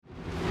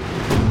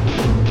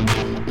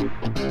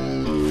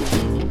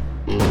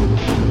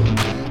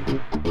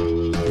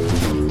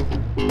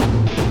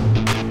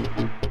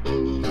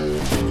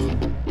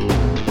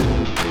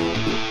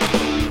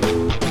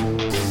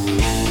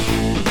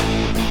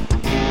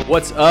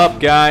What's up,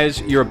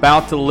 guys? You're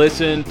about to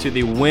listen to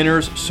the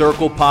Winner's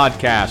Circle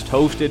podcast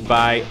hosted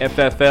by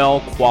FFL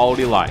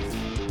Quality Life.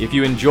 If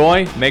you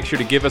enjoy, make sure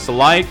to give us a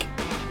like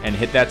and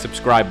hit that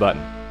subscribe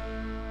button.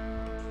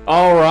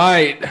 All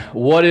right.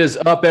 What is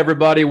up,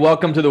 everybody?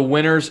 Welcome to the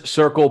Winner's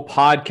Circle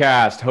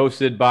podcast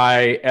hosted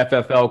by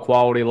FFL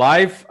Quality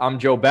Life. I'm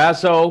Joe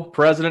Basso,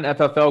 President,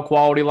 FFL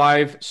Quality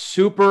Life.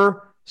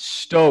 Super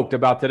stoked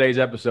about today's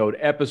episode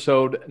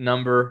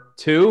number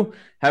 2.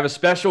 Have a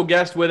special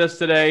guest with us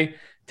today,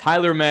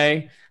 Tyler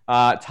May.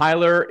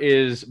 Tyler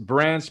is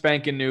brand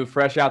spanking new,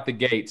 fresh out the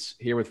gates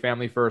here with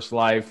Family First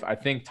Life. I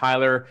think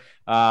Tyler,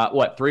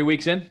 3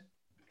 weeks in?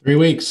 3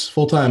 weeks,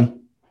 full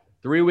time.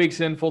 3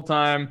 weeks in, full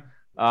time.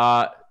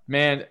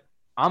 Man,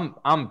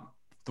 I'm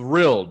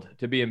thrilled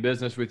to be in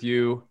business with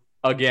you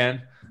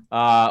again.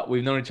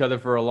 We've known each other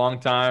for a long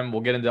time.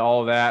 We'll get into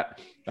all of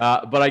that.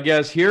 But I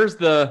guess here's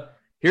the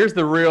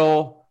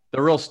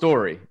real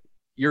story.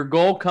 Your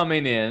goal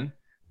coming in,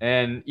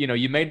 and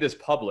you made this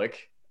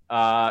public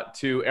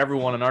to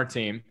everyone on our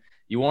team.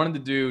 You wanted to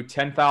do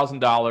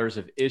 $10,000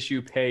 of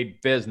issue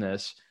paid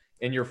business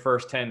in your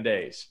first 10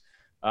 days,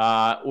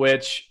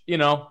 which,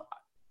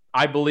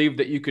 I believe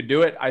that you could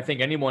do it. I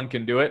think anyone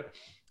can do it.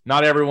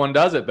 Not everyone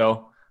does it,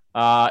 though.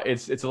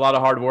 It's a lot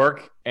of hard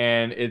work,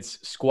 and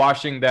it's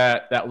squashing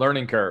that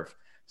learning curve.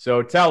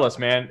 So tell us,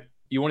 man,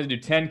 you wanted to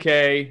do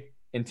 10K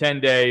in 10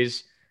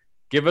 days.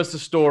 Give us the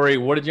story.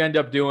 What did you end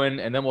up doing?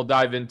 And then we'll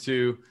dive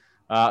into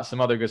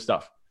some other good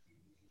stuff.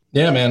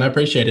 Yeah, man, I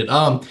appreciate it.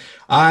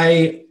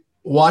 I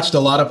watched a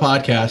lot of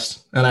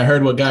podcasts, and I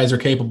heard what guys are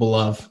capable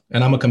of,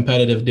 and I'm a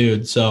competitive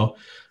dude. So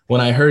when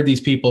I heard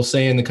these people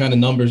saying the kind of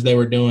numbers they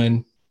were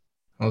doing,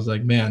 I was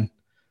like, man,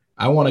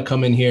 I want to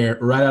come in here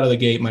right out of the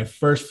gate, my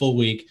first full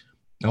week.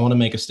 I want to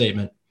make a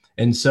statement.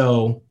 And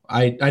so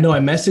I know I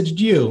messaged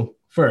you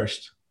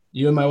first.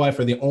 You and my wife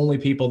are the only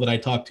people that I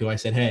talked to. I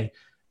said, hey,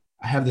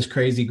 I have this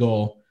crazy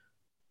goal.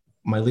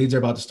 My leads are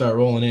about to start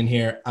rolling in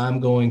here. I'm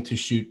going to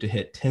shoot to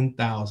hit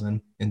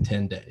 10,000 in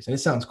 10 days. And it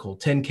sounds cool.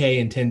 10K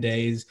in 10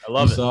 days. I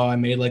love it. So I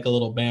made like a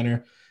little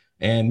banner.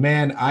 And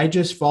man, I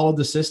just followed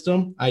the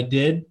system. I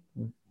did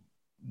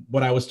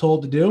what I was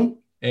told to do.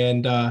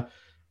 And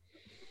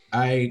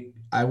I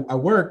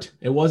worked.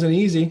 It wasn't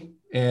easy.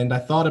 And I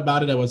thought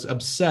about it. I was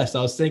obsessed.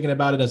 I was thinking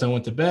about it as I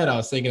went to bed. I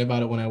was thinking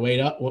about it when I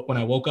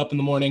woke up in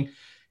the morning.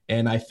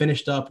 And I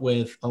finished up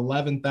with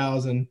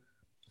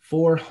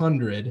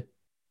 11,400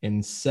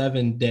 in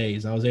 7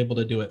 days. I was able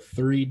to do it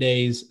 3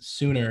 days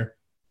sooner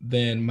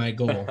than my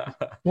goal.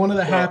 One of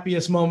the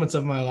happiest moments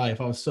of my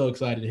life. I was so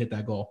excited to hit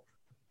that goal.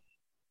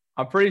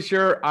 I'm pretty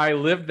sure I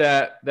lived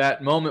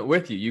that moment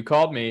with you. You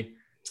called me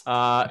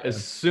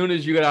as soon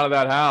as you got out of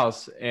that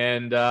house.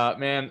 And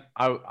man,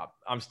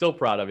 I'm still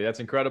proud of you.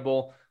 That's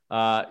incredible.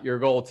 Your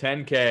goal,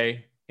 10K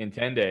in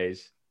 10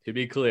 days. To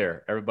be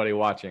clear, everybody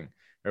watching,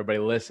 everybody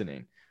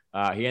listening,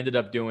 he ended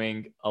up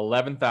doing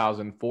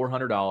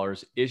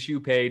 $11,400 issue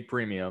paid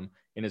premium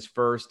in his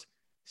first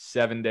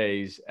 7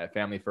 days at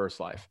Family First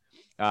Life.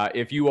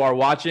 If you are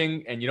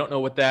watching and you don't know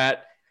what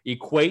that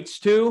equates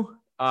to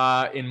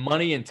in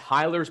money in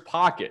Tyler's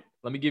pocket,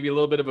 let me give you a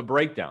little bit of a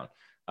breakdown.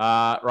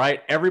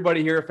 Right?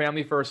 Everybody here at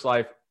Family First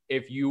Life,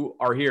 if you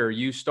are here,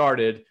 you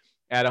started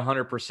at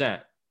 100%,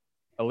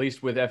 at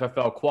least with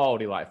FFL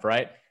Quality Life,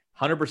 right?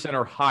 100%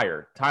 or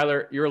higher.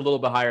 Tyler, you're a little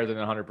bit higher than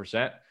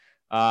 100%.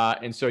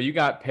 And so you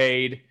got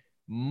paid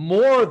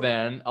more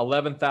than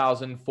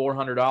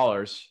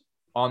 $11,400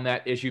 on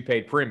that issue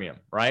paid premium,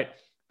 right?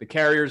 The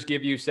carriers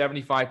give you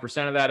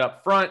 75% of that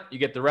up front. You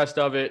get the rest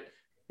of it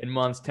in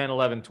months 10,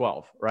 11,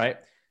 12, right?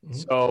 Mm-hmm.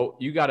 So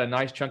you got a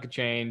nice chunk of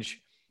change.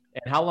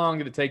 And how long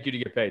did it take you to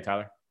get paid,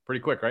 Tyler?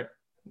 Pretty quick, right?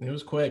 It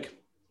was quick.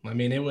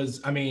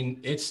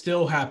 It's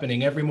still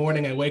happening. Every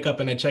morning I wake up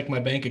and I check my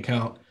bank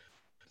account.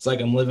 It's like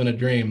I'm living a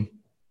dream.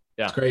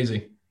 Yeah. It's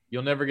crazy.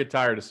 You'll never get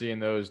tired of seeing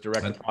those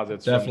direct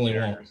deposits. Definitely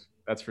won't.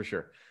 That's for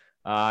sure.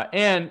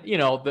 And,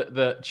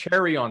 the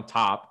cherry on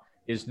top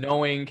is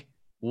knowing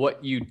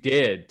what you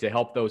did to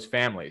help those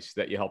families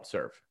that you helped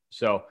serve.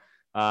 So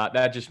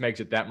that just makes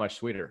it that much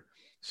sweeter.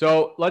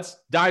 So let's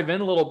dive in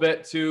a little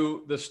bit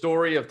to the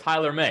story of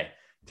Tyler May.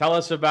 Tell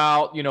us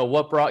about,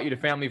 what brought you to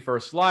Family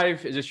First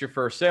Life. Is this your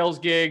first sales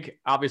gig?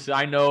 Obviously,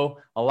 I know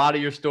a lot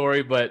of your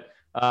story, but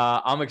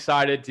I'm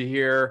excited to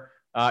hear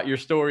your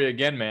story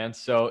again, man.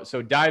 So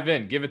dive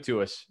in, give it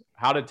to us.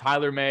 How did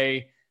Tyler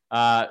May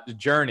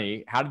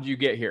journey? How did you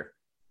get here?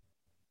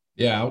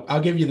 Yeah, I'll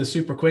give you the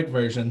super quick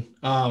version.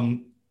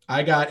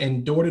 I got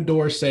in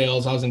door-to-door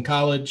sales. I was in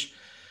college.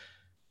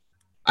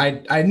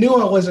 I knew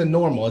I wasn't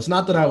normal. It's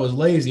not that I was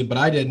lazy, but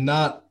I did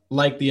not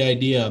like the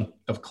idea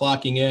of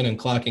clocking in and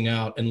clocking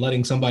out and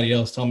letting somebody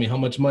else tell me how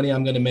much money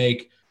I'm going to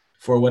make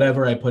for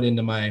whatever I put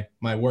into my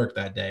work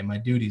that day, my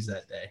duties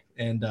that day.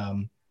 And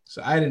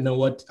so I didn't know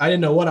what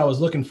I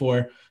was looking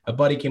for. A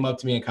buddy came up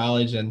to me in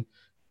college and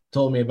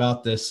told me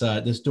about this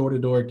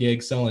door-to-door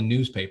gig selling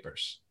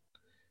newspapers,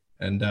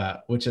 and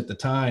which at the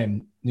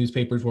time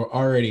newspapers were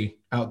already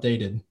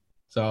outdated.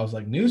 So I was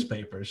like,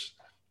 newspapers,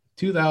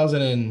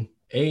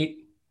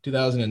 2008,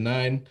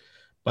 2009.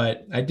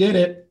 but I did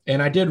it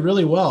and I did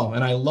really well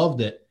and I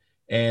loved it.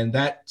 And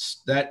that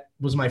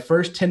was my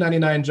first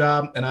 1099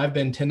 job. And I've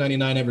been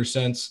 1099 ever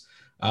since.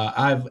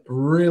 I've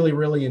really,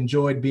 really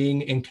enjoyed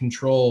being in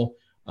control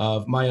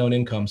of my own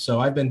income. So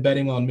I've been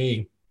betting on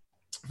me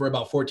for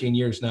about 14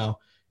 years now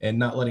and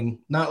not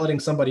letting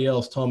somebody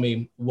else tell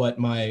me what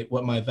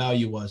my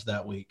value was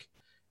that week.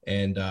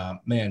 And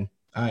man,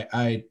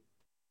 I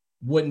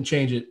wouldn't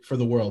change it for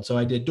the world. So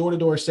I did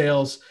door-to-door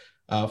sales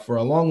for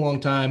a long, long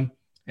time.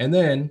 And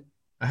then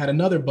I had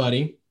another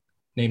buddy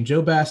named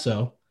Joe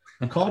Basso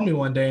who called me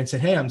one day and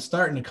said, "Hey, I'm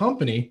starting a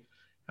company.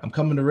 I'm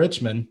coming to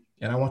Richmond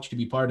and I want you to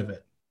be part of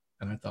it."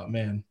 And I thought,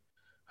 man,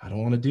 I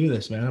don't want to do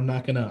this, man. I'm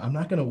not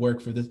gonna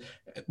work for this.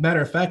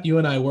 Matter of fact, you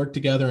and I worked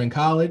together in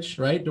college,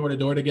 right? Door to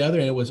door together.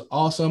 And it was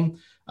awesome.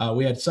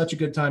 We had such a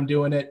good time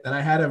doing it. And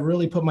I had to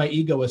really put my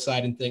ego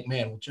aside and think,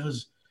 man, well,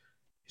 he's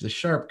a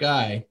sharp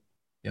guy.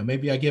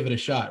 Maybe I give it a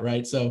shot,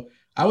 right? So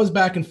I was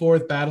back and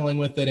forth battling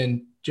with it.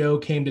 And Joe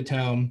came to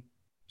town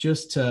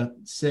just to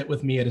sit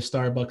with me at a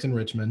Starbucks in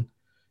Richmond.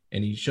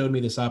 And he showed me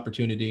this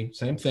opportunity.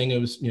 Same thing. It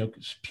was,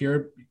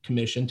 pure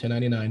commission,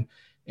 1099.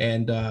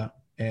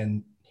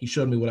 And he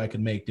showed me what I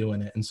could make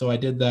doing it. And so I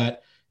did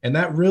that. And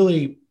that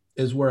really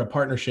is where a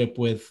partnership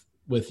with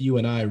you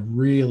and I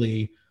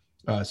really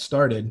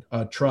started,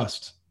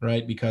 trust,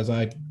 right? Because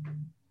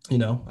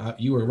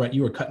you were right.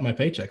 You were cutting my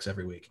paychecks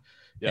every week.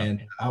 Yeah.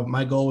 And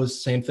my goal was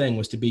the same thing,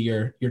 was to be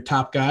your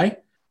top guy,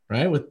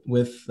 right?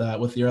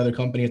 With your other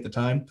company at the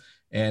time.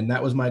 And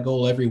that was my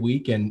goal every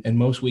week. And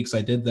most weeks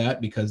I did that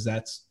because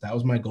that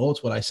was my goal.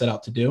 It's what I set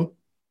out to do.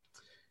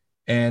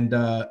 And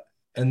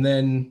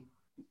then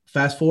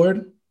fast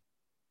forward,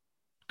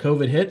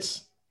 COVID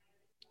hits,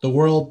 the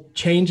world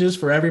changes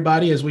for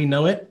everybody as we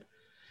know it.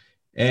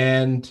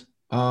 And,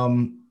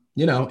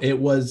 it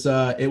was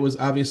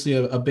obviously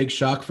a big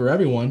shock for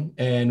everyone.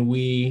 And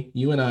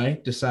you and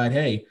I decide,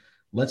 hey,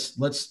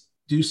 let's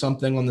do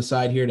something on the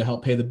side here to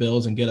help pay the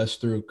bills and get us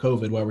through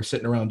COVID while we're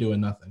sitting around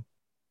doing nothing.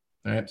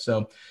 All right.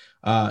 So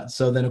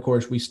then of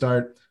course we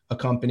start a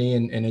company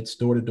and it's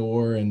door to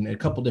door and a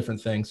couple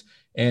different things.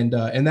 And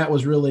that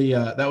was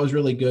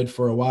really good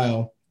for a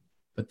while.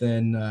 But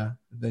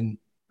then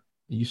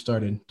you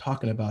started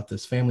talking about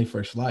this Family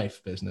First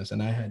Life business,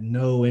 and I had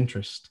no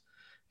interest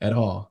at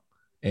all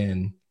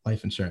in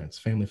life insurance,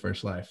 Family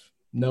First Life.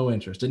 No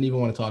interest. Didn't even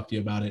want to talk to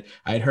you about it.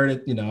 I had heard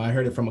it, I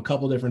heard it from a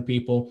couple different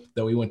people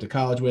that we went to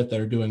college with that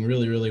are doing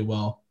really, really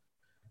well.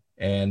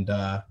 And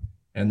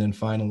then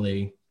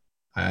finally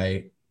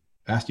I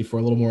asked you for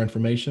a little more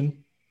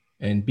information,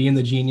 and being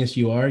the genius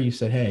you are, you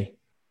said, "Hey,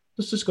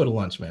 let's just go to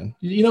lunch, man."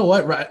 You know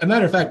what? Right, a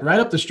matter of fact,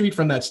 right up the street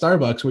from that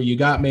Starbucks where you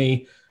got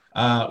me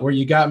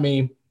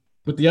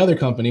with the other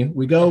company,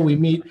 we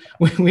meet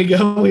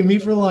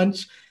for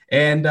lunch,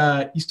 and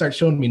you start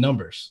showing me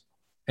numbers.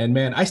 And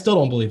man, I still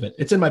don't believe it.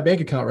 It's in my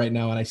bank account right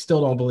now, and I still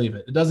don't believe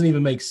it. It doesn't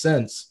even make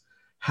sense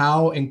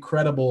how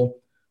incredible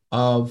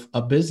of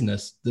a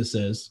business this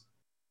is.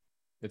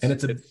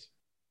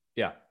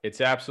 It's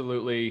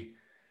absolutely,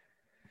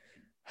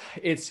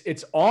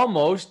 it's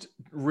almost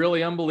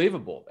really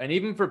unbelievable. And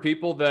even for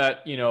people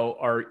that,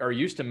 are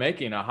used to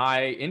making a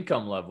high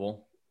income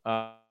level,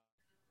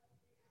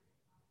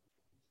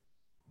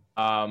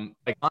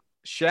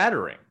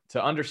 shattering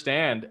to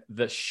understand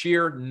the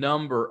sheer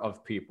number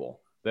of people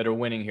that are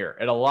winning here.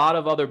 At a lot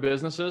of other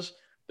businesses,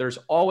 there's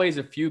always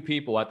a few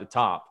people at the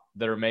top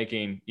that are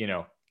making,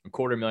 $250,000,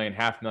 $500,000,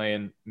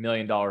 $1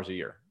 million a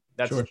year.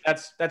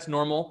 That's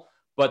normal.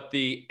 But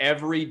the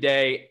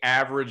everyday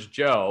average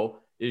Joe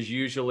is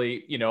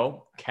usually,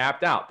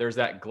 capped out. There's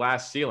that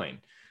glass ceiling.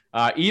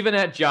 Even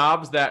at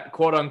jobs that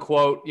quote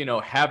unquote,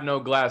 have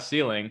no glass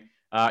ceiling,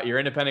 your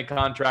independent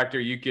contractor,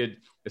 you could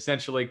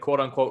essentially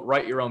quote unquote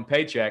write your own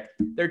paycheck.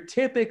 There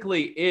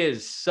typically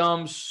is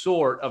some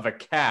sort of a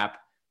cap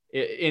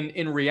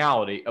in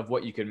reality of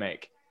what you can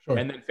make. Sure.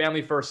 And then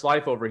Family First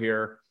Life over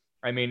here,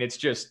 it's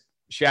just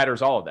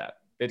shatters all of that.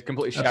 It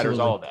completely shatters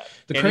all of that.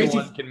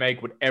 Anyone can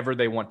make whatever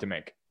they want to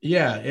make.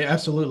 Yeah,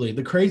 absolutely.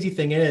 The crazy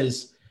thing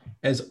is,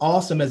 as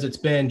awesome as it's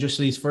been just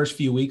these first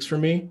few weeks for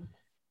me,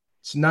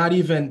 it's not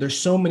even, there's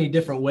so many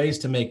different ways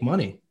to make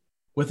money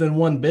within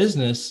one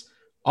business.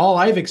 All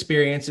I've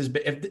experienced is,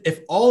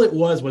 if all it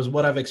was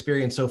what I've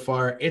experienced so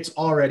far, it's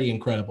already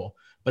incredible.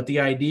 But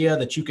the idea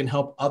that you can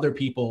help other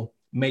people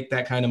make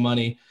that kind of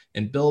money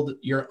and build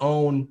your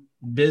own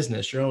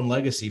business, your own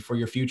legacy for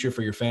your future,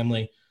 for your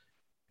family,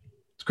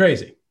 it's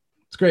crazy.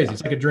 It's crazy.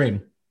 It's like a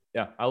dream.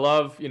 Yeah. I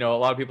love, a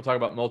lot of people talk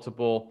about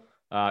multiple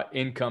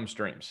income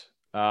streams.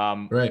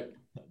 Right.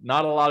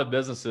 Not a lot of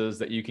businesses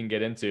that you can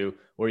get into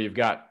where you've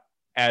got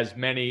as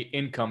many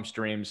income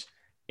streams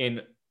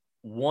in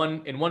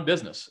one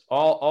business,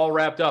 all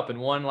wrapped up in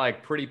one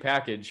like pretty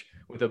package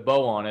with a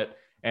bow on it.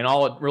 And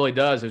all it really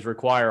does is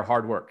require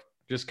hard work.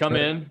 Just come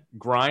in,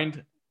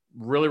 grind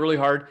really, really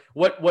hard.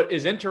 What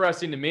is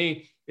interesting to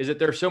me is that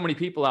there are so many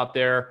people out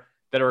there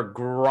that are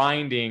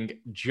grinding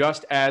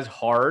just as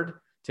hard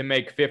to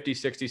make 50,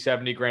 60,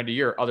 70 grand a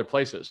year other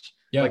places.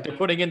 Yeah. Like they're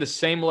putting in the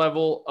same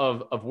level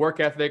of work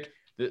ethic,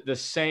 the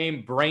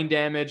same brain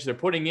damage. They're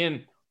putting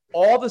in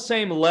all the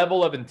same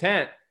level of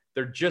intent.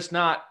 They're just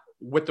not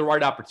with the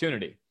right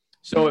opportunity.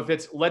 So if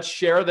it's, let's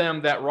share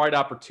them that right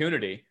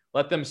opportunity,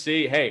 let them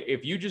see, hey,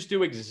 if you just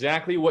do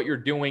exactly what you're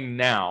doing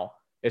now,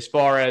 as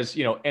far as,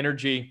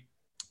 energy,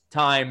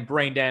 time,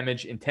 brain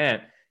damage,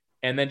 intent,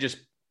 and then just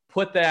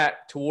put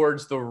that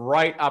towards the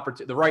right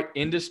opportunity, the right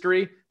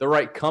industry, the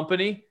right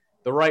company,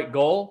 the right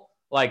goal,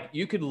 like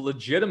you could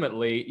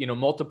legitimately,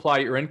 multiply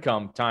your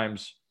income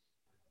times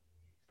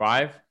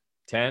 5,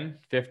 10,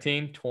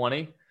 15,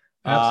 20.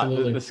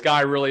 Absolutely. The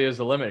sky really is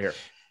the limit here.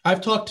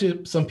 I've talked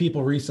to some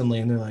people recently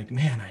and they're like,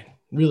 man, I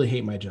really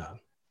hate my job.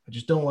 I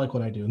just don't like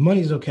what I do.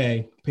 Money's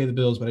okay, pay the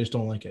bills, but I just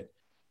don't like it.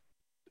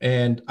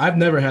 And I've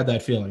never had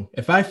that feeling.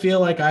 If I feel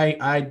like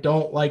I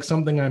don't like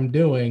something I'm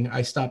doing,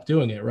 I stop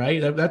doing it,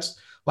 right? That's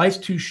life's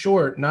too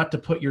short not to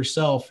put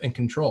yourself in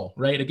control,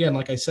 right? Again,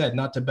 like I said,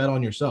 not to bet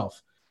on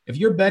yourself. If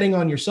you're betting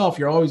on yourself,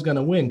 you're always going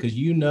to win because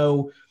you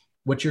know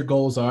what your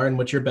goals are and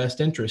what your best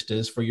interest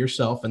is for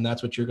yourself. And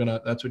that's what you're going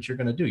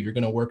to do. You're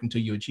going to work until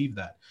you achieve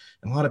that.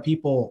 And a lot of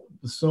people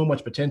with so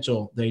much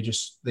potential, they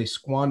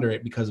squander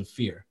it because of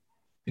fear.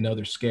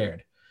 They're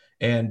scared.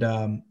 And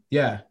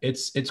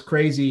it's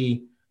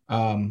crazy.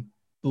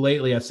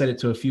 Lately, I've said it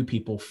to a few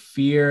people,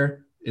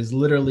 fear is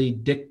literally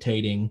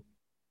dictating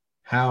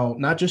how,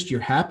 not just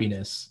your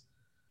happiness,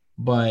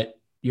 but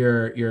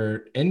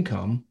your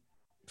income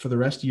for the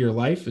rest of your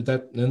life. And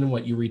then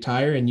what, you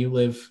retire and you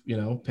live,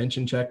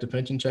 pension check to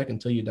pension check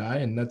until you die.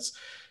 And that's,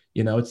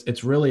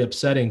 it's really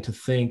upsetting to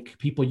think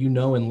people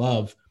and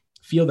love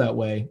feel that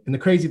way. And the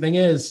crazy thing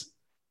is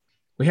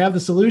we have the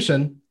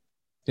solution,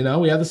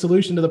 we have the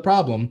solution to the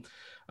problem.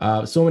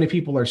 So many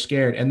people are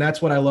scared. And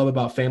that's what I love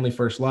about Family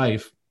First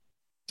Life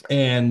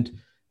and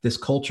this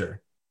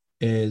culture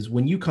is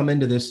when you come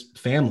into this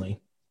family,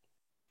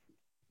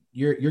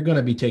 you're going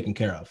to be taken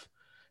care of.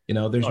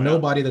 There's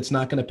nobody that's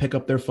not going to pick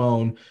up their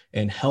phone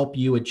and help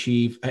you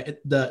achieve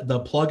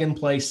the plug and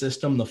play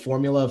system. The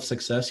formula of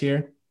success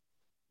here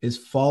is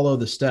follow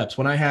the steps.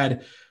 When I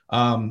had,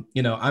 I'm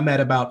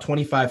at about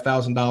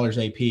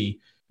 $25,000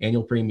 AP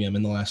annual premium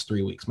in the last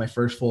 3 weeks, my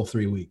first full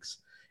 3 weeks.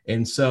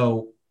 And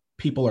so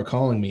people are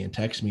calling me and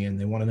text me and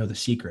they want to know the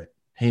secret.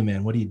 Hey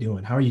man, what are you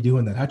doing? How are you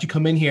doing that? How'd you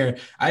come in here?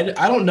 I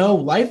don't know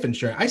life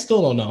insurance. I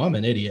still don't know. I'm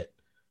an idiot.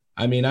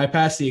 I mean, I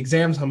passed the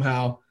exam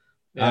somehow.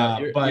 Yeah,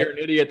 you're an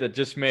idiot that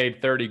just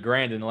made 30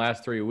 grand in the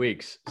last 3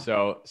 weeks.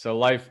 So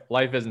life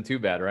isn't too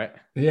bad, right?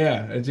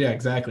 Yeah,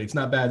 exactly. It's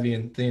not bad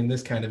being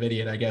this kind of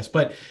idiot, I guess.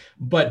 But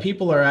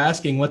people are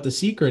asking what the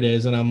secret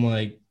is, and I'm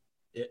like,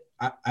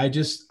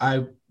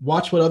 I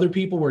watch what other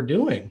people were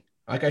doing.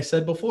 Like I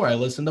said before, I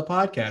listened to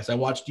podcasts, I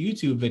watched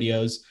YouTube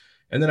videos,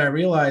 and then I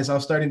realized I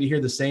was starting to hear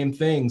the same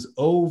things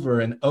over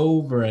and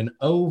over and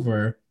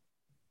over.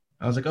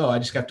 I was like, oh, I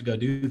just have to go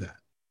do that.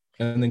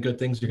 And then good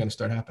things are going to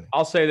start happening.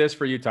 I'll say this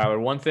for you, Tyler.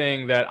 One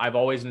thing that I've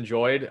always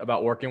enjoyed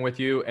about working with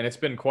you, and it's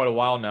been quite a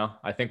while now.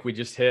 I think we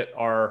just hit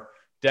our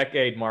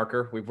decade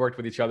marker. We've worked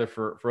with each other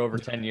for over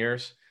 10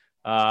 years,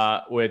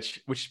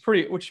 which is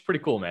pretty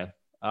cool, man.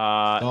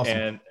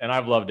 Awesome. And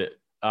I've loved it.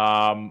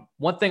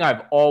 One thing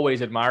I've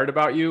always admired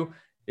about you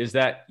is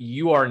that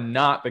you are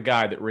not the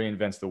guy that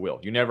reinvents the wheel.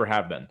 You never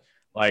have been.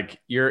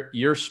 Like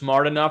you're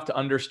smart enough to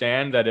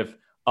understand that if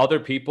other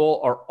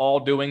people are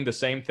all doing the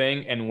same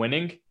thing and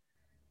winning,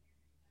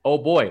 oh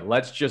boy,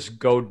 let's just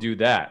go do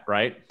that,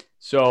 right?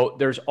 So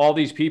there's all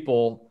these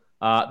people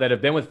that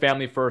have been with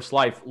Family First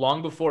Life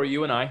long before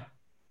you and I,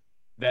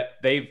 that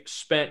they've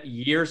spent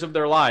years of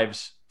their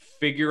lives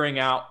figuring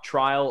out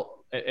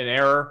trial and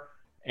error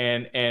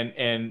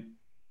and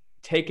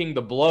taking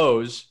the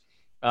blows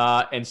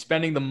and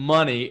spending the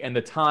money and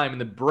the time and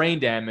the brain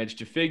damage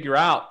to figure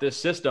out this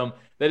system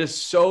that is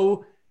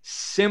so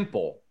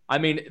simple. I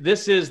mean,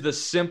 this is the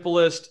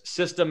simplest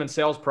system and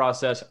sales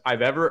process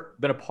I've ever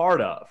been a part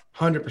of.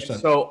 100%. And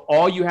so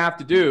all you have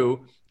to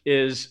do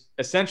is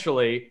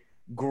essentially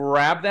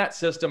grab that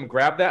system,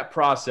 grab that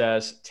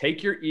process,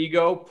 take your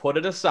ego, put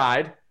it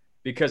aside,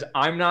 because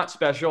I'm not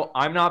special.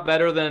 I'm not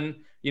better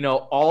than,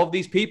 all of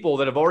these people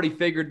that have already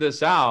figured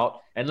this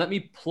out, and let me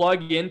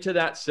plug into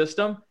that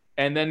system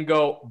and then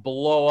go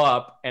blow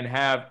up and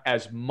have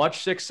as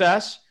much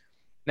success.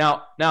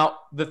 Now,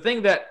 the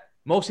thing that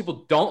most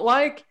people don't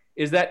like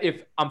is that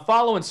if I'm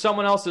following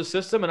someone else's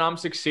system and I'm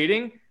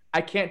succeeding,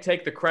 I can't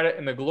take the credit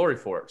and the glory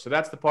for it. So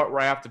that's the part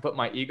where I have to put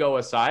my ego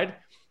aside.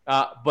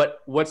 But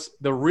what's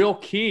the real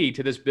key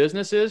to this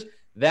business is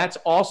that's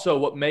also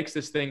what makes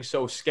this thing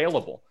so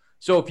scalable.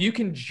 So if you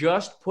can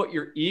just put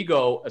your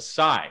ego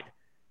aside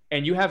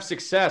and you have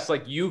success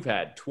like you've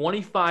had,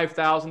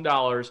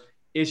 $25,000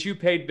 issue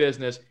paid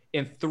business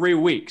in 3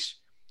 weeks.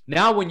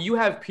 Now, when you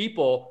have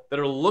people that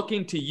are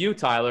looking to you,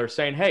 Tyler,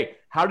 saying, hey,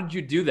 how did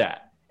you do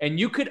that? And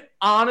you could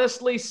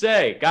honestly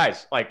say,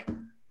 guys, like,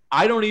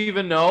 I don't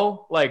even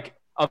know, like,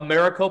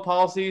 Americo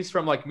policies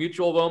from like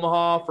Mutual of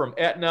Omaha, from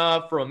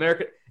Aetna, from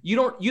America. You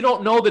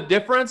don't know the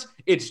difference.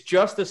 It's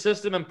just the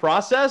system and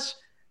process.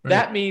 Right.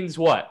 That means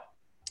what?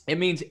 It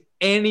means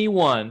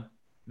anyone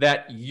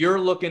that you're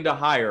looking to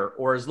hire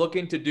or is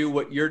looking to do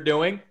what you're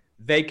doing,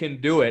 they can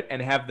do it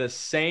and have the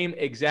same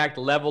exact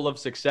level of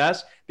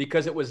success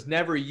because it was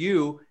never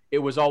you. It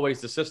was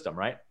always the system,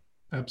 right?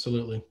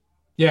 Absolutely.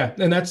 Yeah.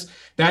 And that's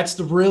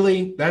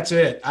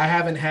it. I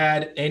haven't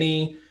had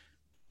any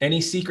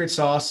secret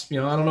sauce.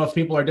 You know, I don't know if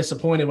people are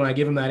disappointed when I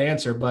give them that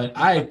answer, but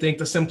I think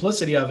the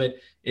simplicity of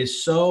it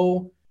is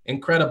so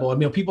incredible. I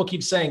mean, people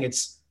keep saying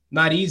it's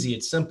not easy,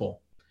 it's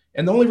simple.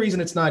 And the only reason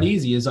it's not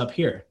easy is up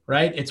here,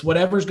 right? It's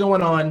whatever's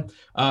going on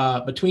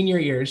between your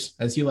ears,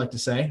 as you like to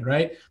say,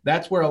 right?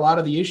 That's where a lot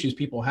of the issues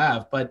people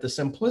have. But the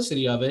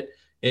simplicity of it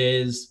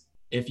is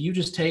if you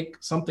just take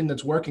something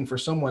that's working for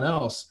someone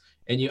else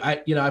and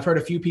I've heard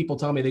a few people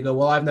tell me, they go,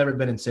 well, I've never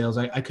been in sales.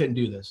 I couldn't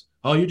do this.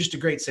 Oh, you're just a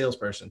great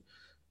salesperson.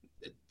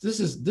 This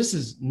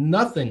is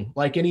nothing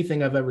like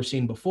anything I've ever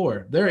seen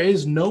before. There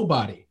is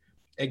nobody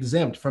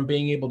exempt from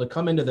being able to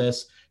come into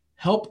this,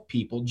 help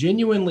people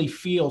genuinely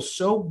feel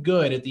so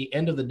good at the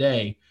end of the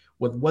day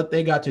with what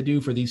they got to do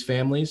for these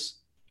families,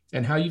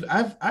 and how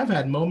I've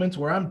had moments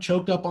where I'm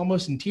choked up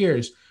almost in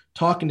tears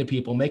talking to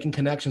people, making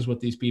connections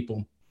with these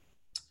people,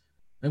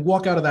 and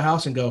walk out of the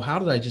house and go, how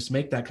did I just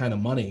make that kind of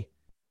money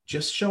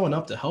just showing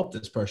up to help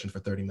this person for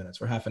 30 minutes,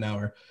 for half an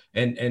hour?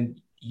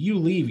 And you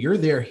leave, you're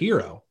their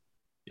hero.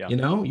 Yeah. You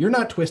know, you're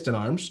not twisting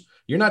arms.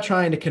 You're not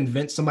trying to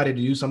convince somebody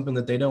to do something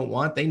that they don't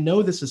want. They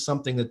know this is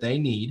something that they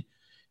need.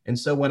 And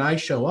so when I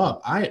show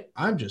up,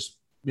 I'm just,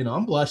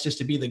 I'm blessed just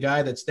to be the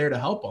guy that's there to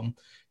help them.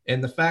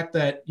 And the fact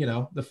that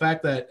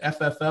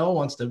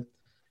FFL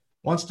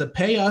wants to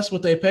pay us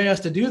what they pay us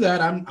to do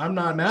that, I'm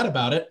not mad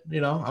about it.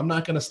 I'm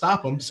not going to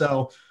stop them.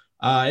 So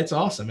it's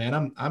awesome,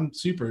 man. I'm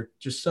super,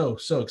 just so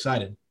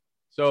excited.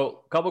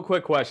 So a couple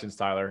quick questions,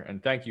 Tyler,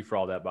 and thank you for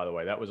all that, by the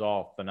way. That was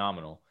all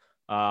phenomenal.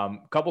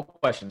 Couple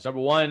questions. Number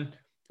one,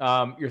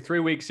 you're 3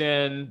 weeks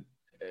in.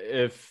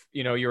 If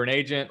you're an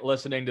agent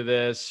listening to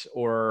this,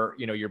 or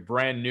you're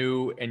brand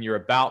new and you're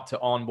about to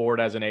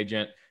onboard as an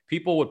agent,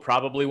 people would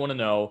probably want to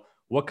know,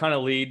 what kind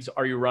of leads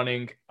are you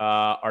running?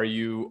 Are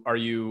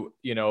you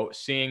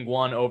seeing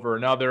one over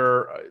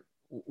another?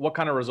 What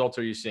kind of results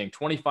are you seeing?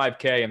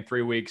 25K in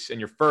 3 weeks, in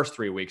your first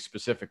 3 weeks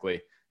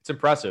specifically. It's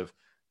impressive.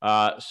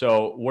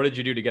 So what did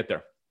you do to get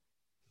there?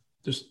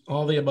 Just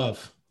all the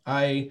above.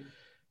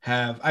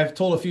 I've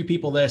told a few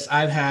people this.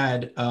 I've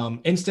had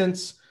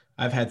instants.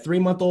 I've had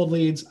 3-month-old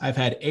leads. I've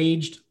had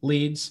aged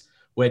leads,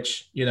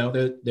 which,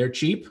 they're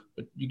cheap,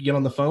 but you get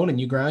on the phone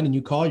and you grind and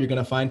you call, you're going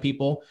to find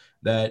people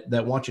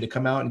that want you to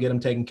come out and get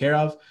them taken care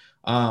of.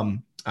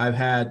 I've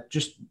had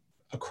just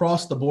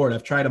across the board.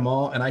 I've tried them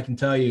all. And I can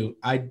tell you,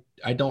 I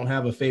don't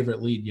have a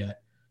favorite lead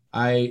yet.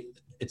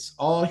 It's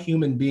all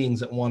human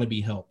beings that want to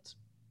be helped,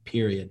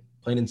 period.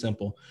 Plain and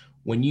simple.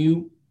 When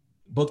you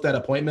book that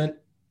appointment,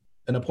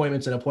 an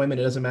appointment's an appointment.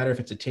 It doesn't matter if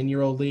it's a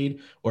 10-year-old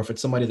lead or if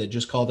it's somebody that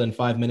just called in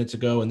 5 minutes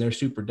ago and they're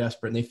super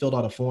desperate and they filled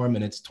out a form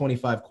and it's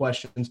 25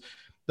 questions.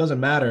 Doesn't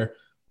matter.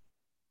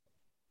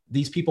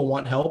 These people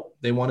want help.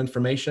 They want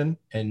information,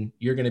 and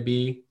you're going to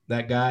be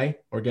that guy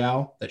or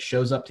gal that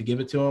shows up to give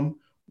it to them.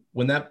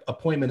 When that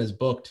appointment is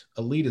booked,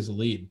 a lead is a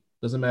lead.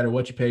 Doesn't matter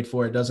what you paid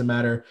for. It doesn't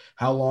matter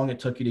how long it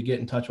took you to get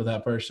in touch with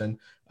that person.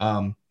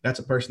 That's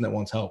a person that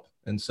wants help.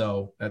 And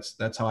so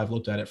that's how I've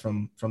looked at it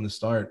from the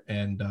start.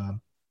 And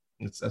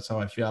that's how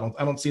I feel.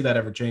 I don't see that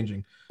ever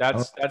changing.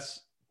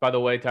 That's by the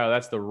way, Tyler,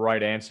 that's the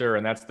right answer,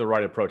 and that's the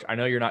right approach. I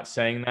know you're not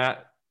saying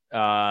that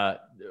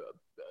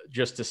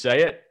just to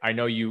say it. I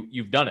know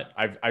you've done it.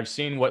 I've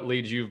seen what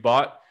leads you've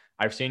bought.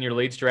 I've seen your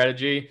lead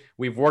strategy.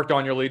 We've worked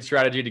on your lead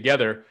strategy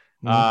together.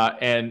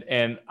 Mm-hmm.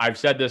 And I've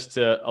said this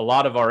to a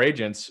lot of our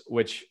agents,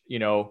 which,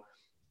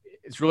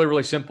 it's really,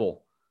 really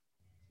simple.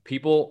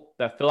 People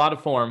that fill out a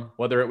form,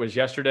 whether it was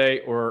yesterday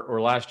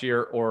or last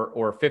year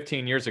or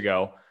 15 years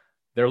ago,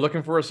 they're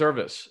looking for a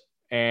service.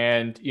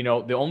 And,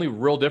 the only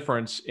real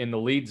difference in the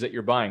leads that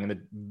you're buying and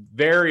the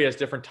various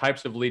different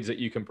types of leads that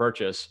you can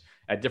purchase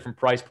at different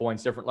price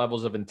points, different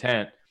levels of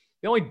intent,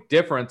 the only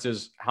difference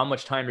is how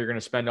much time you're going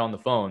to spend on the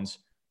phones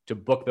to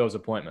book those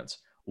appointments.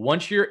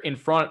 Once you're in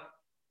front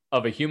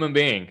of a human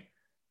being,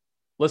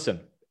 listen,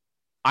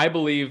 I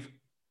believe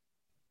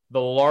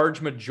the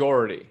large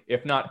majority,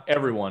 if not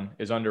everyone,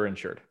 is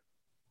underinsured.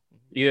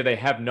 Either they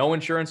have no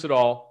insurance at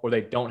all or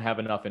they don't have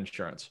enough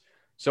insurance.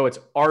 So it's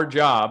our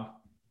job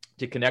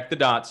to connect the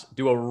dots,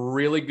 do a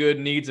really good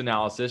needs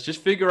analysis,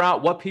 just figure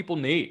out what people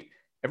need.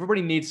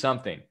 Everybody needs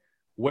something.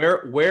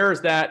 Where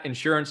is that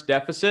insurance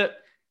deficit?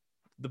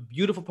 The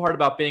beautiful part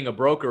about being a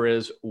broker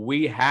is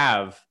we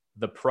have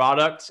the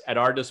products at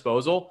our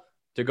disposal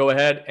to go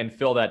ahead and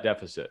fill that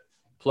deficit,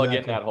 plug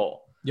in that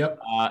hole. Yep.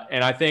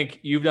 And I think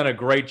you've done a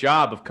great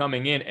job of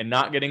coming in and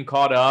not getting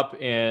caught up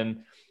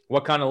in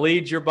what kind of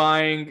leads you're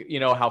buying,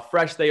 how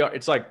fresh they are.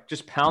 It's like,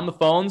 just pound the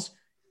phones,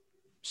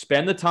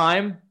 spend the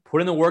time,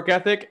 put in the work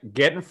ethic,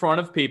 get in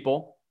front of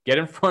people, get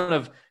in front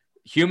of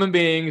human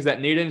beings that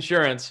need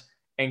insurance,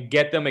 and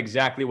get them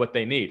exactly what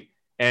they need.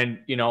 And,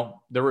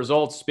 the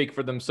results speak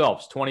for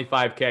themselves.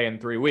 25K in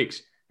 3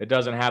 weeks. It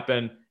doesn't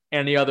happen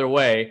any other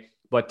way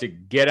but to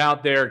get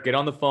out there, get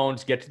on the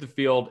phones, get to the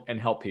field, and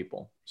help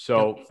people.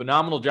 So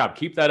phenomenal job.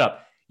 Keep that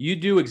up. You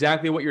do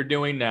exactly what you're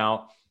doing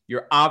now.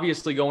 You're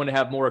obviously going to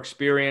have more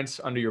experience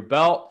under your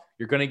belt.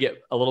 You're going to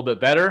get a little bit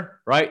better,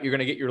 right? You're going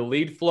to get your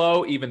lead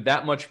flow even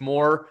that much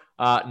more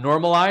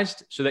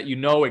normalized so that you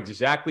know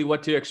exactly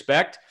what to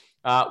expect.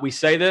 We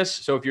say this,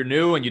 so if you're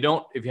new and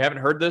if you haven't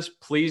heard this,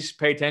 please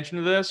pay attention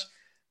to this.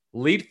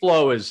 Lead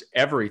flow is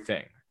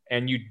everything,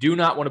 and you do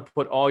not want to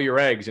put all your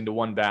eggs into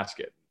one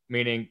basket,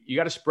 meaning you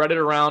got to spread it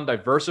around,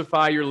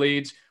 diversify your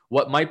leads.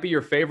 What might be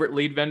your favorite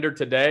lead vendor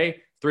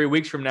today, 3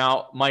 weeks from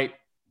now, might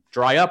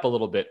dry up a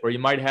little bit, or you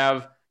might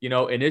have,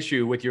 an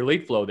issue with your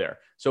lead flow there.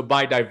 So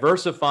by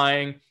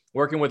diversifying,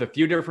 working with a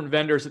few different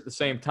vendors at the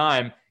same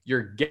time,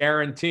 you're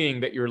guaranteeing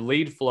that your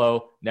lead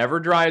flow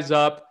never dries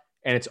up,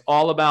 and it's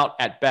all about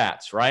at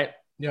bats, right?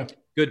 Yeah.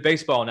 Good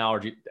baseball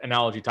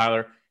analogy,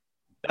 Tyler.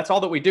 That's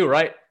all that we do,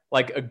 right?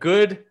 Like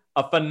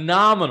a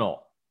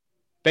phenomenal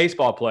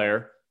baseball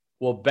player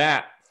will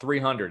bat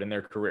 300 in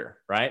their career,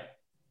 right?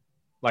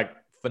 Like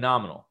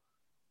phenomenal.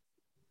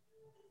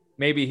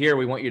 Maybe here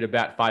we want you to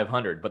bat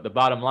 500, but the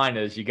bottom line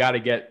is you got to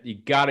get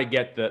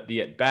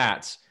the at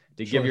bats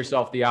to give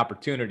yourself the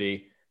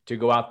opportunity to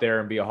go out there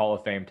and be a Hall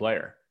of Fame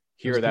player.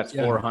 Here, that's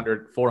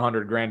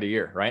 400 grand a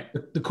year, right?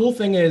 The cool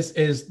thing is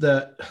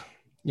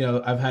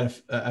I've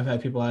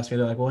had people ask me,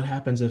 they're like, well, what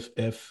happens if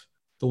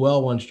the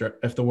well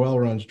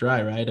runs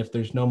dry, right? If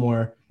there's no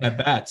more at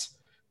bats.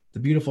 The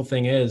beautiful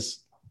thing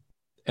is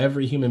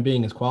every human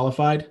being is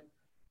qualified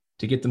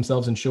to get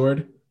themselves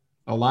insured.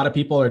 A lot of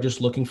people are just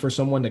looking for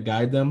someone to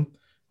guide them.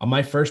 On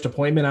my first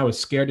appointment, I was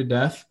scared to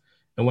death.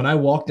 And when I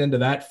walked into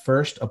that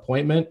first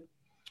appointment,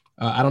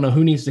 I don't know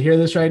who needs to hear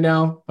this right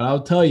now, but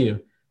I'll tell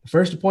you, the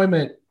first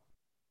appointment,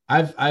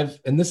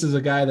 and this is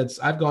a guy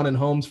I've gone in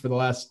homes for the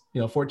last,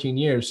 14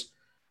 years.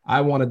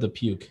 I wanted to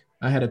puke.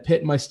 I had a pit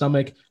in my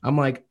stomach. I'm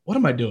like, what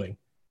am I doing?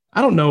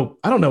 I don't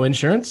know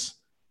insurance.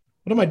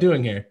 What am I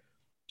doing here?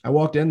 I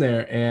walked in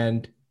there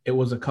and it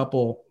was a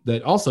couple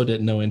that also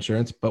didn't know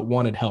insurance, but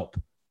wanted help.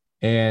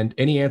 And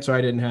any answer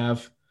I didn't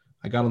have,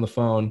 I got on the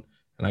phone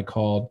and I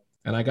called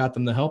and I got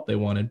them the help they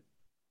wanted.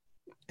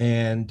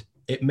 And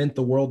it meant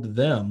the world to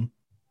them.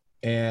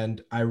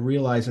 And I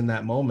realized in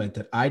that moment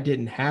that I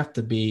didn't have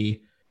to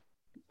be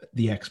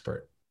the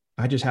expert.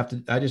 I just had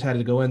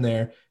to go in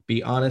there,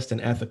 be honest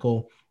and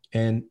ethical,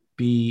 and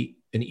be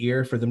an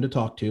ear for them to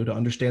talk to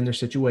understand their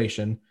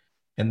situation,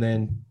 and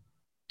then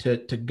to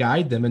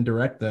guide them and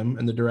direct them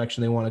in the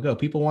direction they want to go.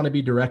 People want to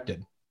be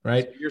directed,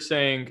 right? So you're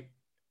saying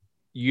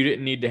you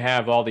didn't need to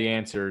have all the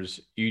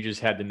answers. You just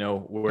had to know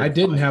where. I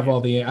didn't have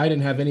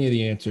any of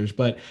the answers,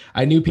 but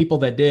I knew people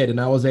that did, and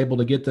I was able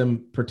to get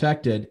them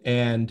protected.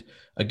 And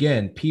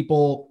again,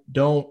 people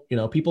don't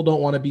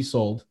want to be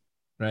sold,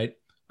 right?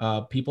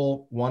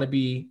 People want to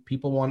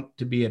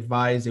be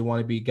advised. They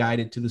want to be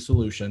guided to the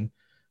solution.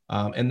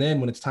 And then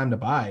when it's time to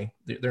buy,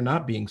 they're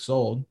not being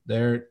sold.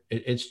 They're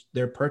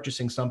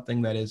purchasing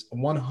something that is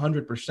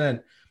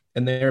 100%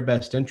 in their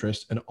best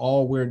interest. And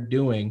all we're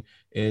doing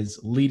is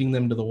leading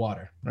them to the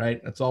water, right?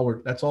 That's all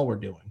we're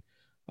doing.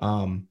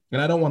 And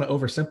I don't want to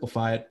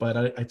oversimplify it, but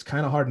it's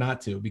kind of hard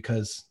not to,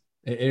 because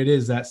it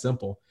is that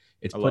simple.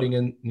 It's putting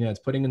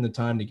in the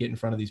time to get in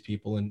front of these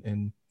people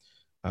and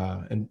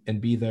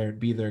be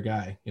their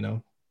guy,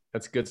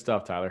 That's good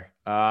stuff, Tyler.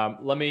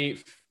 Let me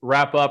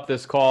wrap up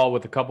this call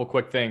with a couple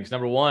quick things.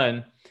 Number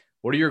one,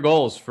 what are your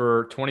goals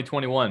for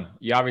 2021?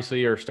 You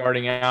obviously are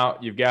starting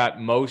out. You've got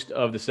most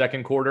of the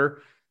second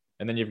quarter,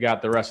 and then you've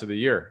got the rest of the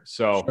year.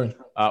 So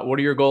sure. What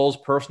are your goals?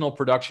 Personal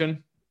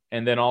production.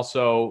 And then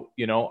also,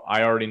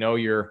 I already know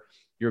you're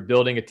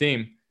building a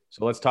team.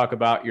 So let's talk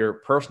about your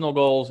personal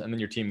goals and then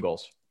your team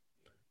goals.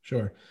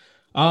 Sure.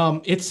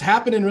 It's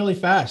happening really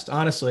fast.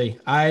 Honestly,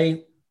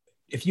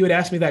 if you had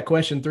asked me that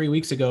question 3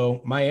 weeks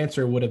ago, my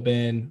answer would have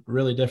been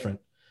really different.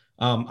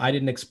 I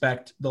didn't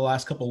expect the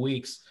last couple of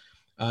weeks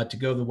to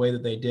go the way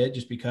that they did,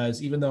 just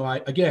because even though I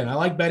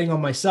like betting on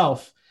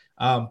myself,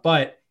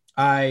 but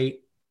I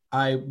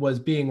was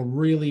being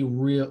really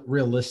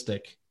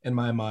realistic in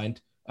my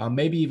mind,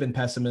 maybe even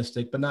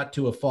pessimistic, but not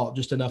to a fault,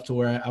 just enough to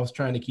where I was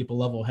trying to keep a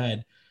level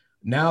head.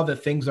 Now that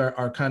things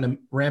are kind of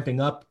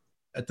ramping up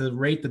at the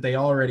rate that they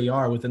already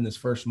are within this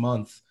first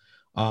month,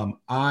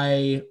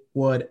 I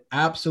would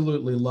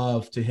absolutely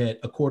love to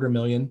hit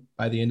 $250,000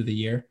 by the end of the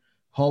year.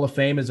 Hall of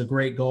Fame is a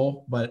great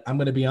goal, but I'm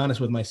going to be honest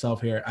with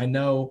myself here. I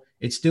know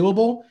it's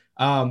doable.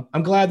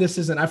 I'm glad this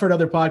isn't. I've heard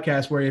other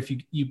podcasts where if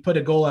you put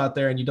a goal out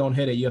there and you don't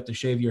hit it, you have to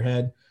shave your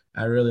head.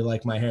 I really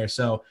like my hair,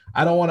 so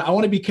I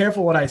want to be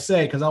careful what I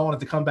say, because I want it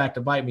to come back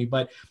to bite me.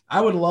 But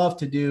I would love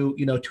to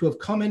to have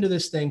come into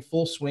this thing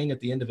full swing at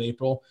the end of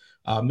April,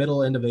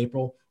 end of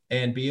April,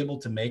 and be able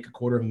to make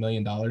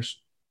 $250,000.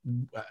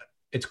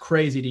 It's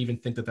crazy to even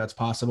think that that's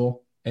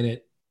possible, and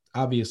it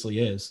obviously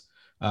is.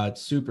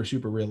 It's super,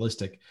 super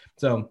realistic.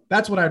 So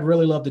that's what I'd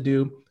really love to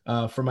do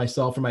for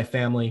myself, for my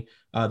family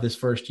this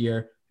first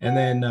year. And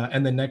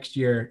then next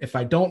year, if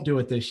I don't do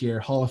it this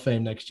year, Hall of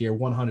Fame next year,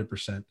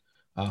 100%.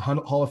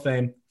 Hall of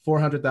Fame,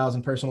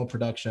 400,000 personal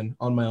production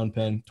on my own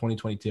pen,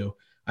 2022.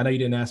 I know you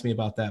didn't ask me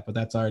about that, but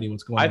that's already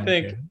what's going on.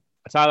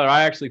 Tyler,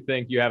 I actually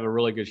think you have a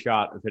really good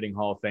shot of hitting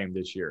Hall of Fame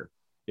this year.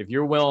 if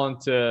you're willing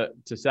to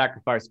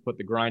sacrifice to put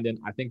the grind in,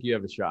 I think you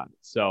have a shot.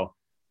 So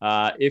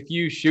if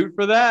you shoot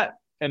for that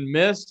and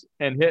miss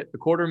and hit the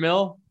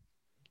 $250,000,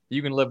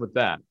 you can live with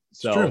that.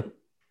 So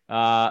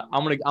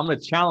I'm gonna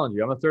challenge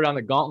you. I'm gonna throw down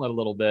the gauntlet a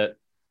little bit.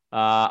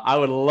 I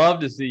would love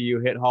to see you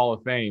hit Hall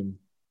of Fame,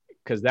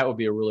 because that would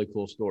be a really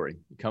cool story.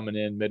 Coming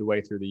in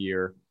midway through the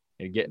year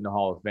and getting the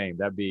Hall of Fame,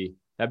 that'd be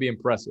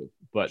impressive.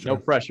 But no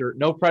pressure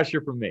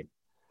from me.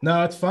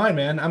 No, it's fine,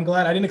 man. I'm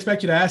glad. I didn't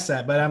expect you to ask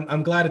that, but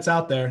I'm glad it's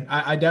out there.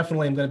 I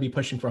definitely am going to be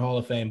pushing for Hall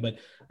of Fame. But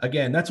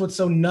again, that's what's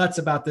so nuts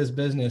about this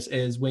business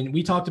is when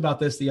we talked about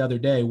this the other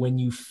day, when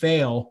you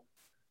fail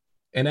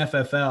in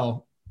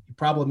FFL, you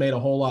probably made a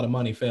whole lot of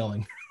money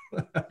failing.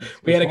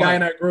 We had a guy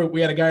in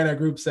our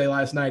group say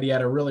last night he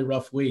had a really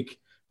rough week.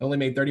 Only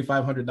made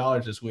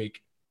 $3,500 this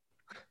week.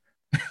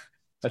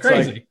 That's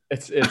crazy. Like,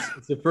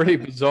 it's a pretty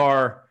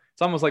bizarre.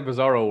 It's almost like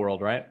Bizarro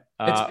World, right?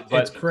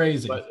 It's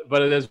crazy,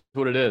 but it is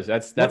what it is.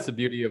 That's the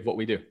beauty of what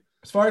we do.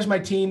 As far as my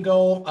team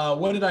goal,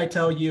 what did I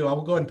tell you? I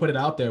will go ahead and put it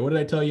out there. What did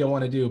I tell you I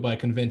want to do by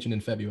convention in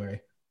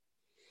February?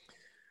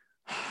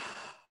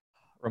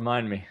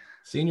 Remind me.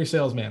 Senior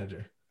sales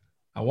manager.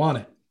 I want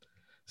it.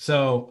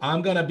 So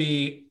I'm going to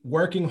be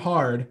working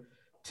hard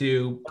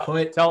to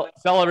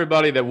tell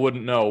everybody that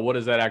wouldn't know, what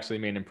does that actually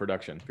mean in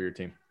production for your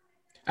team?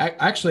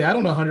 Actually, I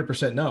don't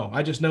 100% know.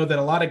 I just know that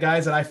a lot of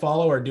guys that I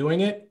follow are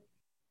doing it,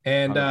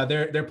 and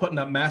they're putting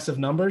up massive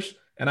numbers,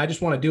 and I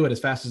just want to do it as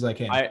fast as I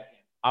can.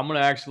 I'm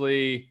going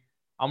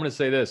to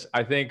say this.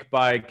 I think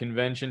by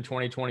convention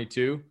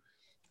 2022,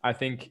 I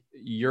think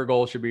your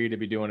goal should be to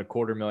be doing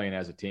 $250,000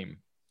 as a team.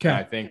 Okay.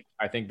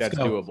 I think that's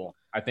doable.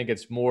 I think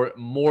it's more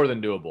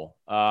than doable.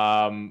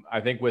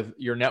 I think with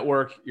your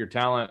network, your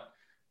talent,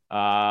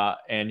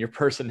 and your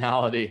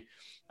personality,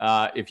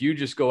 if you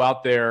just go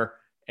out there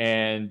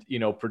and,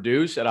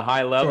 produce at a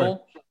high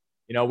level,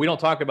 sure. We don't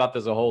talk about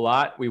this a whole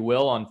lot. We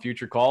will on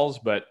future calls,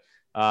 but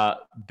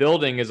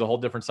building is a whole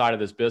different side of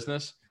this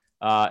business.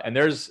 And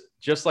there's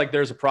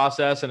a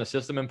process and a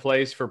system in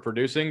place for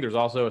producing. There's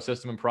also a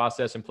system and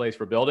process in place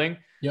for building.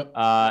 Yep.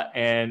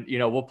 And,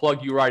 we'll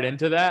plug you right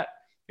into that.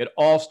 It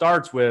all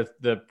starts with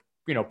the,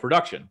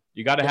 production.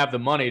 You got to have the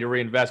money to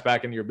reinvest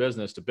back into your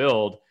business to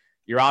build.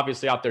 You're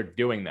obviously out there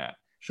doing that.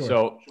 Sure.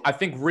 So I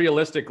think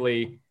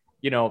realistically,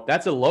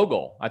 that's a low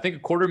goal. I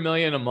think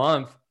 $250,000 a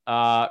month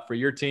for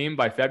your team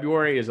by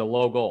February is a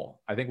low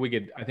goal. I think we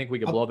could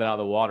blow that out of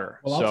the water.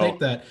 Well, I'll take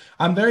that.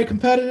 I'm very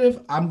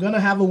competitive. I'm going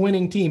to have a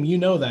winning team. You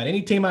know that.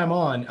 Any team I'm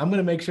on, I'm going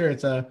to make sure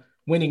it's a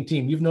winning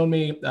team. You've known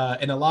me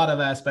in a lot of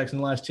aspects in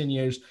the last 10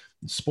 years,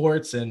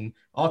 sports and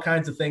all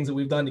kinds of things that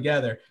we've done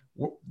together.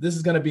 This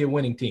is going to be a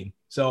winning team.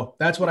 So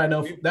that's what I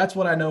know. That's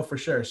what I know for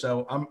sure.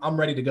 So I'm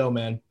ready to go,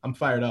 man. I'm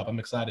fired up. I'm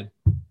excited.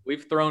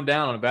 We've thrown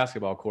down on a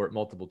basketball court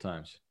multiple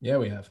times. Yeah,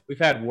 we have. We've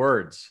had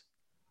words.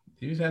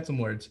 You've had some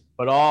words,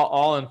 but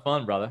all in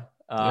fun, brother.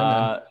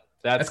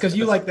 That's because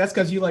you like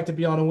to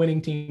be on a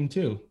winning team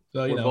too.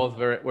 So we're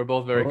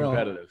both very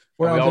competitive.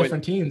 We're on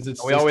different teams.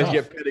 We always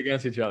get pit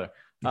against each other.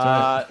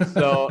 Right.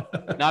 So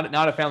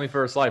not a family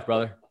first life,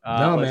 brother.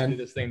 Let's do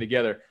this thing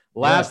together.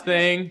 Last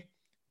thing,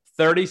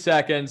 30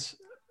 seconds,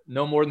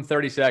 no more than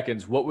 30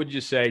 seconds. What would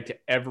you say to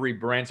every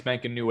brand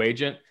spanking new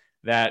agent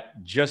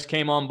that just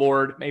came on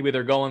board? Maybe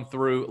they're going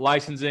through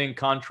licensing,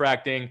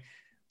 contracting.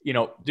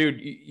 Dude,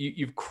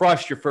 you've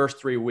crushed your first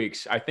 3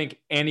 weeks. I think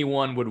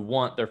anyone would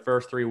want their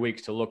first 3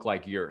 weeks to look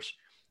like yours.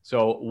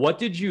 So what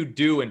did you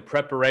do in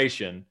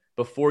preparation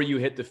before you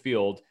hit the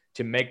field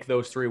to make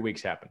those 3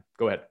 weeks happen?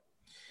 Go ahead.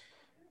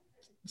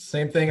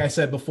 Same thing I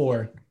said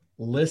before.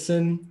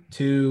 Listen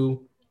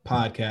to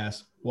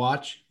podcasts,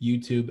 watch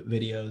YouTube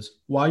videos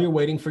while you're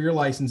waiting for your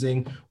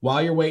licensing,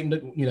 while you're waiting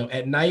to,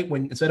 at night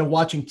when instead of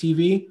watching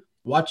TV,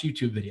 watch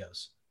YouTube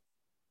videos.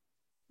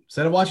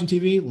 Instead of watching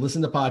TV,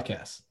 listen to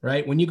podcasts,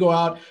 right? When you go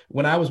out,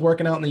 when I was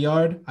working out in the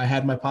yard, I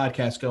had my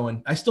podcast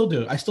going. I still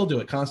do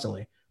it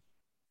constantly.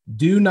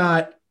 Do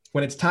not,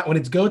 when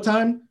it's go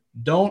time,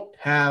 don't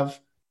have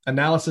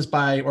paralysis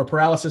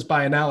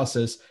by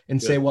analysis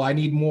and say, well, I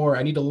need more.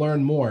 I need to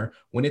learn more.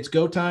 When it's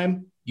go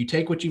time, you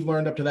take what you've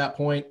learned up to that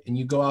point and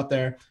you go out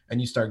there and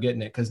you start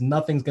getting it, because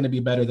nothing's going to be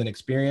better than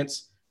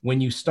experience.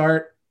 When you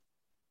start,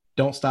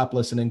 don't stop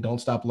listening. Don't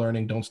stop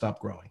learning. Don't stop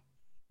growing.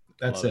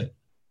 That's it.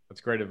 That's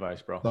great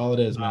advice, bro. That's all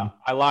it is, man.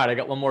 I lied. I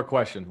got one more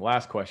question.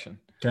 Last question.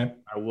 Okay.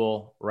 I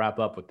will wrap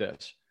up with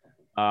this.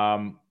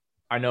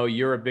 I know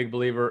you're a big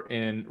believer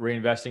in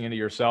reinvesting into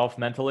yourself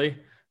mentally,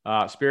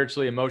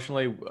 spiritually,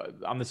 emotionally.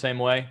 I'm the same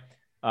way.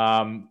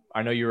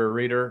 I know you're a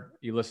reader.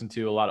 You listen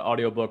to a lot of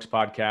audiobooks,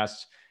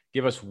 podcasts.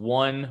 Give us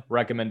one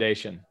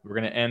recommendation. We're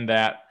going to end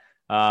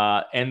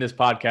this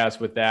podcast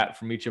with that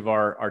from each of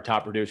our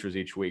top producers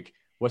each week.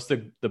 What's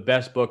the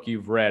best book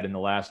you've read in the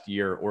last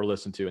year or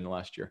listened to in the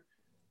last year?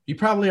 You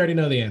probably already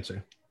know the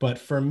answer, but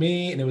for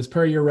me, and it was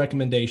per your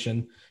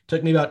recommendation,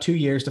 took me about 2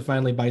 years to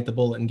finally bite the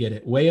bullet and get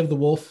it. Way of the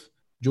Wolf,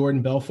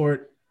 Jordan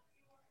Belfort.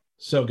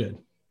 So good.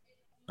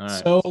 All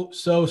right.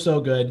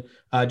 So good.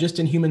 Just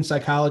in human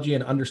psychology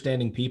and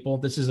understanding people.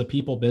 This is a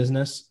people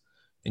business,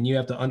 and you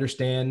have to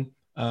understand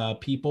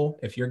people,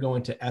 if you're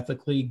going to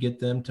ethically get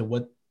them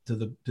to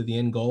the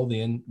end goal,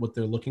 what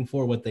they're looking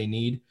for, what they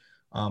need.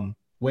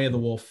 Way of the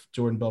Wolf,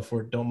 Jordan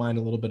Belfort. Don't mind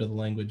a little bit of the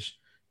language.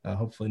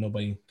 Hopefully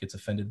nobody gets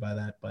offended by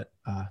that, but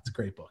it's a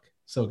great book.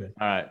 So good.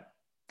 All right.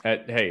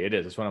 Hey, it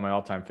is. It's one of my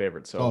all-time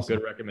favorites. So awesome.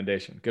 Good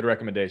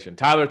recommendation.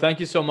 Tyler, thank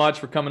you so much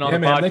for coming on the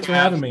podcast. Thanks for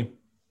having me.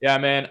 Yeah,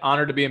 man.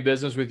 Honored to be in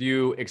business with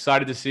you.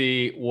 Excited to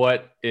see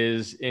what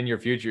is in your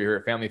future here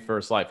at Family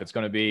First Life. It's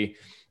going to be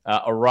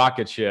a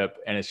rocket ship,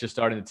 and it's just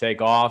starting to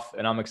take off.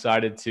 And I'm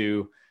excited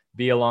to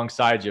be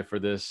alongside you for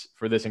this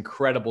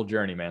incredible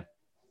journey, man.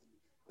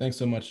 Thanks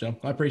so much, Joe.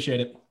 I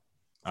appreciate it.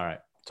 All right.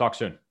 Talk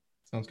soon.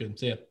 Sounds good.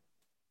 See ya.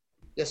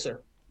 Yes,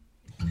 sir.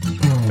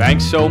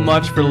 Thanks so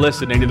much for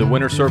listening to the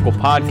Winner Circle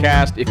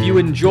podcast. If you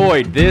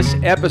enjoyed this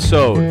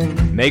episode,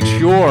 make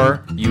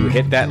sure you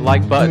hit that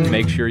like button.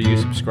 Make sure you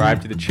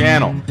subscribe to the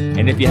channel.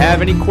 And if you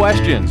have any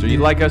questions or you'd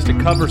like us to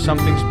cover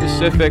something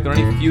specific on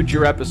any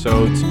future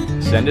episodes,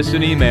 send us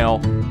an email,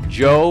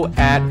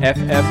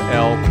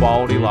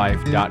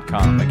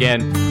 joe@fflqualitylife.com.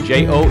 Again,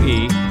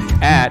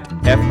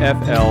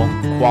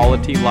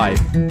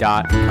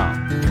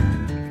 joe@fflqualitylife.com.